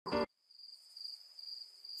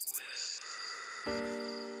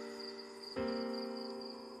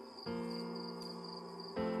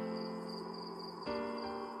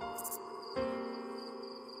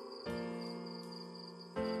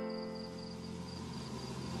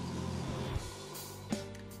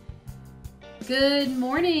Good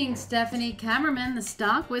morning, Stephanie Kammerman, the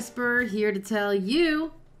Stock Whisperer, here to tell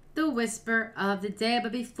you the whisper of the day.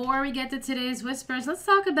 But before we get to today's whispers, let's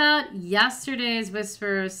talk about yesterday's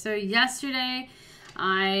whispers. So yesterday,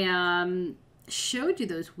 I showed you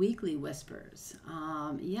those weekly whispers.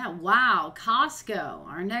 Yeah, wow, Costco,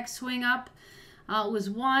 our next swing up was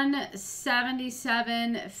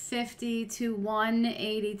 177.50 to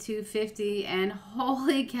 182.50, and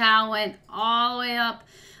holy cow, went all the way up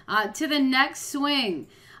to the next swing.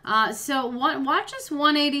 So watch this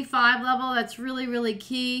 185 level. That's really, really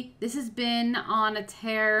key. This has been on a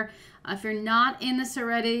tear. If you're not in this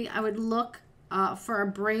already, I would look for a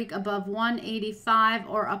break above 185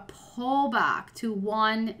 or a pullback to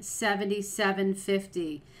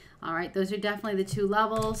 177.50. All right, those are definitely the two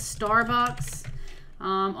levels. Starbucks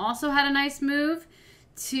also had a nice move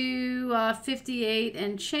to 58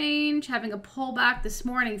 and change, having a pullback this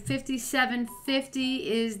morning. 57.50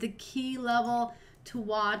 is the key level to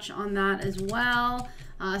watch on that as well.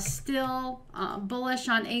 Still bullish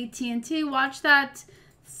on AT&T. Watch that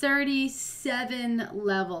 37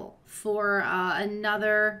 level for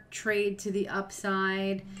another trade to the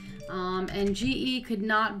upside. And GE could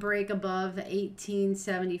not break above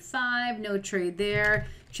 18.75. No trade there.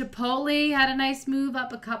 Chipotle had a nice move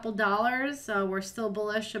up a couple dollars. We're still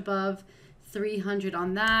bullish above 300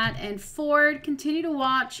 on that. And Ford, continue to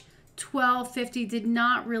watch 12.50. Did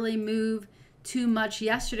not really move too much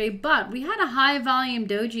yesterday, but we had a high volume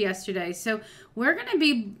doji yesterday. So we're going to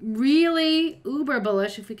be really uber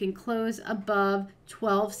bullish if we can close above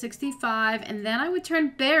 12.65. And then I would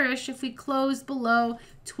turn bearish if we close below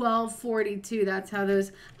 12.42. That's how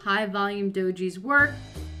those high volume dojis work.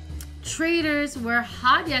 Traders were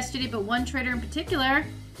hot yesterday, but one trader in particular,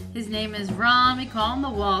 his name is Ron. We call him the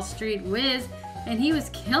Wall Street Wiz, and he was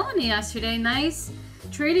killing it yesterday. Nice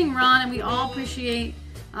trading, Ron, and we all appreciate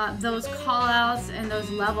those call outs and those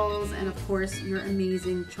levels, and of course your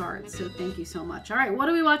amazing charts. So thank you so much. All right, what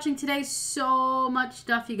are we watching today? So much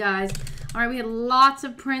stuff, you guys. All right, we had lots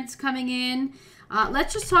of prints coming in.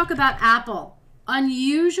 Let's just talk about Apple.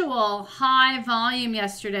 Unusual high volume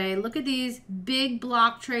yesterday. Look at these big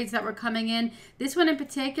block trades that were coming in. This one in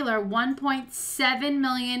particular, 1.7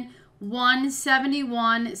 million,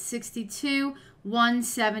 171.62,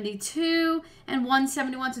 172, and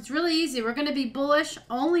 171. So it's really easy. We're going to be bullish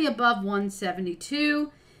only above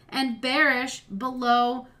 172 and bearish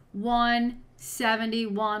below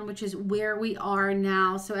 171, which is where we are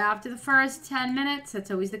now. So after the first 10 minutes,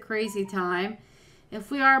 that's always the crazy time. If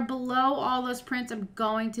we are below all those prints, I'm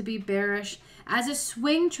going to be bearish. As a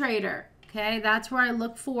swing trader, okay, that's where I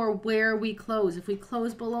look for where we close. If we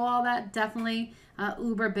close below all that, definitely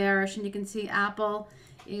uber bearish. And you can see Apple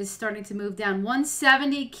is starting to move down.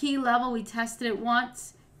 170 key level, we tested it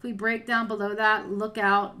once. If we break down below that, look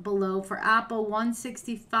out below for Apple.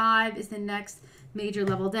 165 is the next major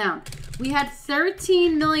level down. We had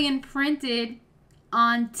 13 million printed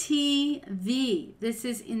on TV. This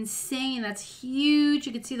is insane. That's huge.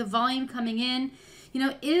 You can see the volume coming in. You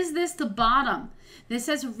know, is this the bottom? This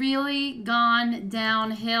has really gone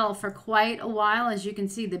downhill for quite a while. As you can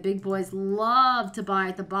see, the big boys love to buy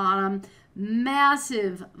at the bottom.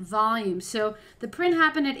 Massive volume. So the print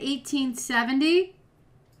happened at 1870.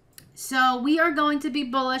 So we are going to be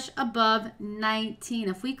bullish above 19.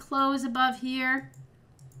 If we close above here,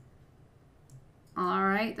 all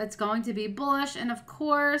right, that's going to be bullish. And of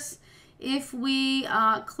course, if we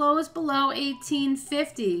close below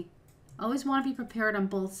 1850, always want to be prepared on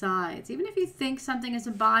both sides. Even if you think something is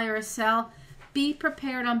a buy or a sell, be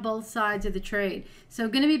prepared on both sides of the trade. So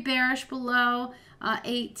going to be bearish below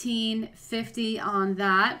 1850 on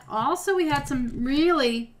that. Also, we had some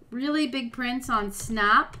really, really big prints on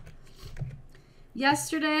Snap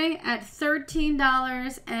yesterday at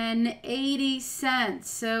 $13.80.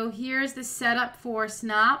 So here's the setup for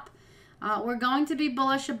Snap. We're going to be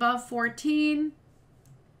bullish above 14.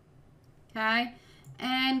 Okay.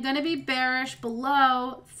 And going to be bearish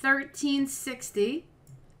below 1360.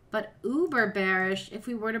 But uber bearish if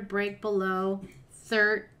we were to break below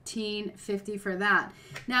 1350 for that.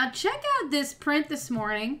 Now check out this print this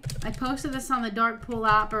morning. I posted this on the Dark Pool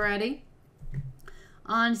app already.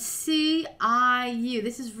 On CIU.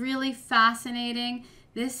 This is really fascinating.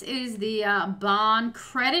 This is the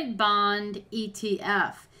credit bond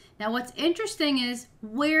ETF. Now what's interesting is,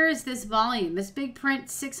 where is this volume? This big print,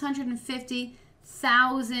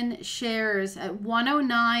 650,000 shares at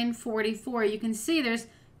 109.44. You can see there's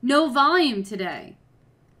no volume today.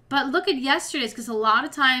 But look at yesterday's, because a lot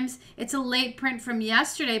of times it's a late print from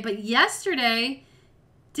yesterday, but yesterday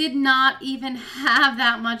did not even have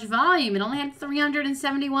that much volume. It only had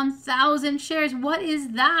 371,000 shares. What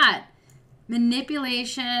is that?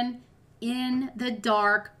 manipulation in the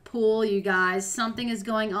dark pool, you guys. Something is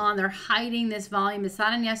going on. They're hiding this volume. It's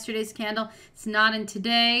not in yesterday's candle. It's not in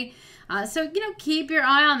today. So, you know, keep your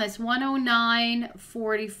eye on this.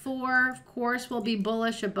 109.44, of course, will be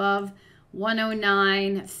bullish above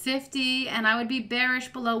 109.50, and I would be bearish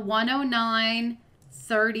below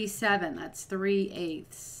 109.37. That's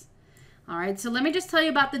 3/8. All right, so let me just tell you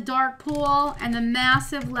about the dark pool and the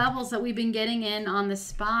massive levels that we've been getting in on the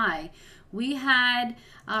SPY. We had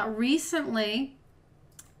recently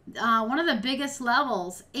one of the biggest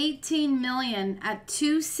levels, 18 million at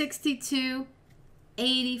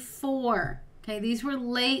 262.84. Okay, these were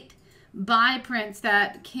late buy prints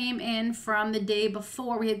that came in from the day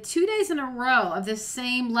before. We had 2 days in a row of this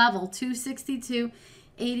same level,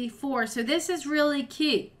 262.84. So this is really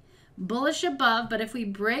key. Bullish above, but if we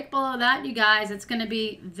break below that, you guys, it's going to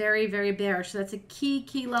be very, very bearish. So that's a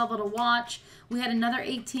key level to watch. We had another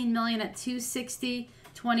 18 million at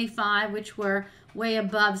 260.25, which were way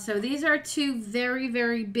above. So these are two very,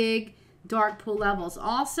 very big dark pool levels.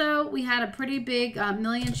 Also, we had a pretty big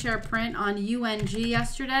million share print on UNG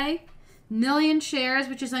yesterday. Million shares,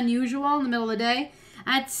 which is unusual in the middle of the day,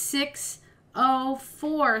 at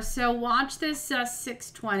 604. So watch this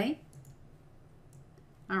 620.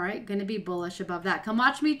 All right, going to be bullish above that. Come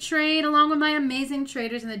watch me trade along with my amazing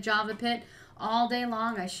traders in the Java Pit all day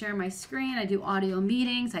long. I share my screen. I do audio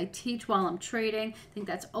meetings. I teach while I'm trading. I think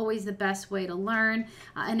that's always the best way to learn.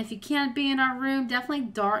 And if you can't be in our room, definitely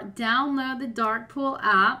download the Dark Pool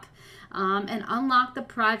app and unlock the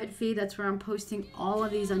private feed. That's where I'm posting all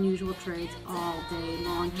of these unusual trades all day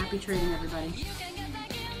long. Happy trading, everybody.